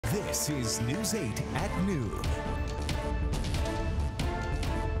This is News 8 at noon.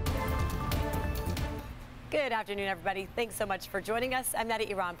 Good afternoon, everybody. Thanks so much for joining us. I'm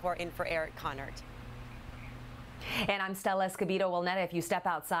Netta Iranpour in for Eric Connert. And I'm Stella Escobedo. Well, Netta, if you step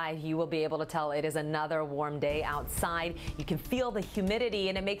outside, you will be able to tell it is another warm day outside. You can feel the humidity,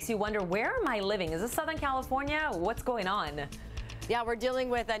 and it makes you wonder, where am I living? Is this Southern California? What's going on? Yeah, we're dealing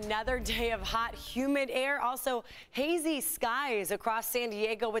with another day of hot, humid air. Also, hazy skies across San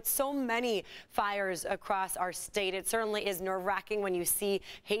Diego with so many fires across our state. It certainly is nerve-wracking when you see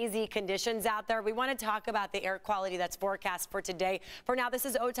hazy conditions out there. We want to talk about the air quality that's forecast for today. For now, this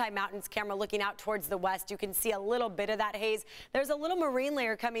is Otay Mountains camera looking out towards the west. You can see a little bit of that haze. There's a little marine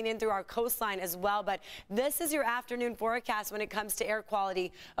layer coming in through our coastline as well, but this is your afternoon forecast when it comes to air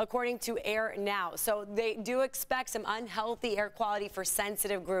quality, according to Air Now. So they do expect some unhealthy air quality for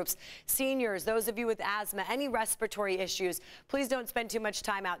sensitive groups, seniors, those of you with asthma, any respiratory issues. Please don't spend too much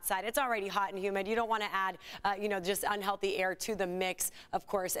time outside. It's already hot and humid. You don't want to add, just unhealthy air to the mix, of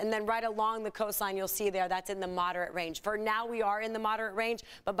course. And then right along the coastline, you'll see there, that's in the moderate range. For now, we are in the moderate range,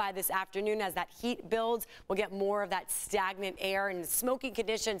 but by this afternoon, as that heat builds, we'll get more of that stagnant air and smoky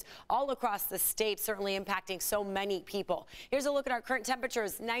conditions all across the state, certainly impacting so many people. Here's a look at our current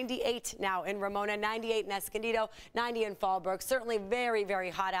temperatures. 98 now in Ramona, 98 in Escondido, 90 in Fallbrook. Certainly very, very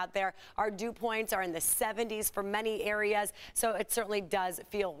hot out there. Our dew points are in the 70s for many areas, so it certainly does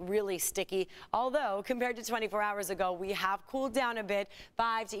feel really sticky. Although, compared to 24 hours ago, we have cooled down a bit,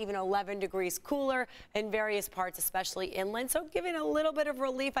 5 to even 11 degrees cooler in various parts, especially inland. So giving a little bit of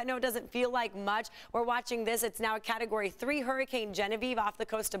relief. I know it doesn't feel like much. We're watching this. It's now a Category 3 Hurricane Genevieve off the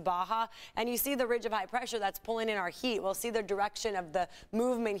coast of Baja, and you see the ridge of high pressure that's pulling in our heat. We'll see the direction of the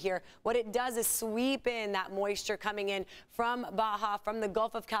movement here. What it does is sweep in that moisture coming in from Baja, from the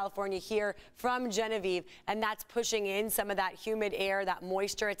Gulf of California here, from Genevieve, and that's pushing in some of that humid air, that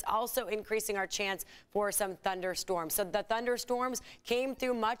moisture. It's also increasing our chance for some thunderstorms. So the thunderstorms came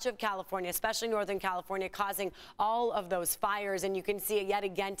through much of California, especially Northern California, causing all of those fires. And you can see it yet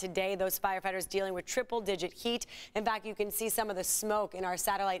again today, those firefighters dealing with triple-digit heat. In fact, you can see some of the smoke in our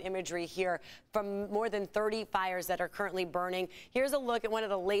satellite imagery here from more than 30 fires that are currently burning. Here's a look at one of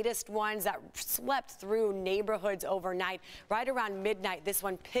the latest ones that swept through neighborhoods overnight. Right around midnight, this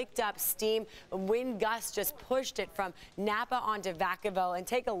one picked up steam. Wind gusts just pushed it from Napa onto Vacaville. And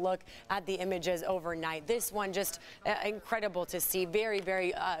take a look at the images overnight. This one just incredible to see. Very,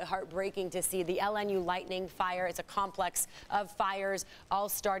 very heartbreaking to see. The LNU lightning fire. It's a complex of fires all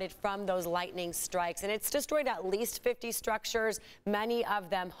started from those lightning strikes. And it's destroyed at least 50 structures, many of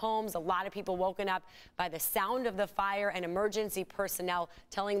them homes. A lot of people woken up by the sound of the fire and emergency personnel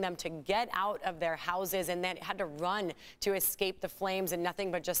telling them to get out of their houses, and then had to run to escape the flames in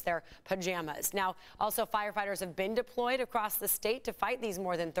nothing but just their pajamas. Now, also firefighters have been deployed across the state to fight these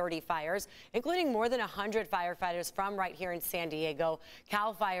more than 30 fires, including more than 100 firefighters from right here in San Diego.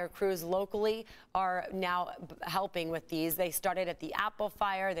 CAL FIRE crews locally are now helping with these. They started at the Apple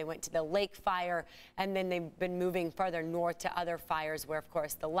Fire, they went to the Lake Fire, and then they've been moving further north to other fires where, of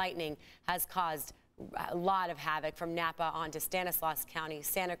course, the lightning has caused a lot of havoc from Napa onto Stanislaus County,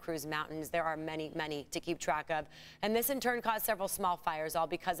 Santa Cruz Mountains. There are many, many to keep track of. And this in turn caused several small fires, all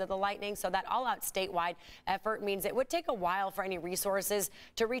because of the lightning. So that all-out statewide effort means it would take a while for any resources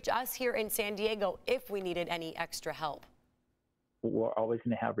to reach us here in San Diego if we needed any extra help. We're always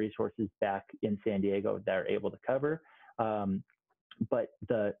going to have resources back in San Diego that are able to cover. But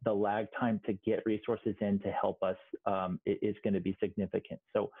the lag time to get resources in to help us is going to be significant.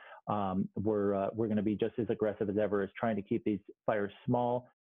 So we're going to be just as aggressive as ever as trying to keep these fires small.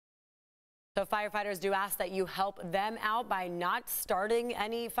 So firefighters do ask that you help them out by not starting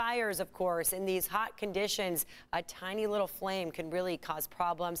any fires, of course. In these hot conditions, a tiny little flame can really cause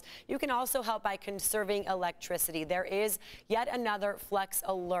problems. You can also help by conserving electricity. There is yet another flex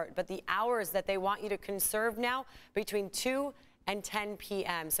alert, but the hours that they want you to conserve now, between 2 and 10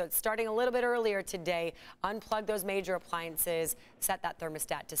 p.m. So it's starting a little bit earlier today. Unplug those major appliances, set that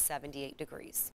thermostat to 78 degrees.